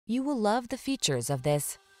You will love the features of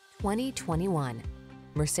this 2021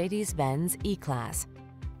 Mercedes-Benz E-Class.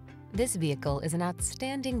 This vehicle is an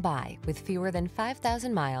outstanding buy with fewer than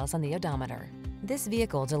 5,000 miles on the odometer. This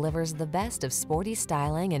vehicle delivers the best of sporty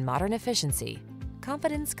styling and modern efficiency.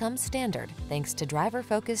 Confidence comes standard thanks to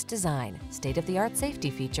driver-focused design, state-of-the-art safety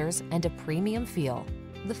features, and a premium feel.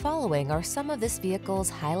 The following are some of this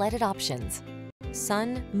vehicle's highlighted options: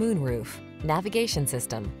 sun, moonroof, navigation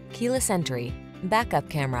system, keyless entry, backup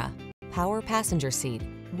camera, power passenger seat,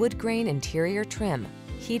 wood grain interior trim,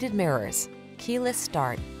 heated mirrors, keyless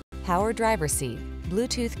start, power driver seat,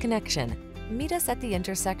 Bluetooth connection. Meet us at the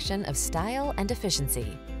intersection of style and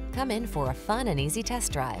efficiency. Come in for a fun and easy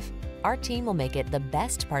test drive. Our team will make it the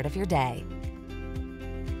best part of your day.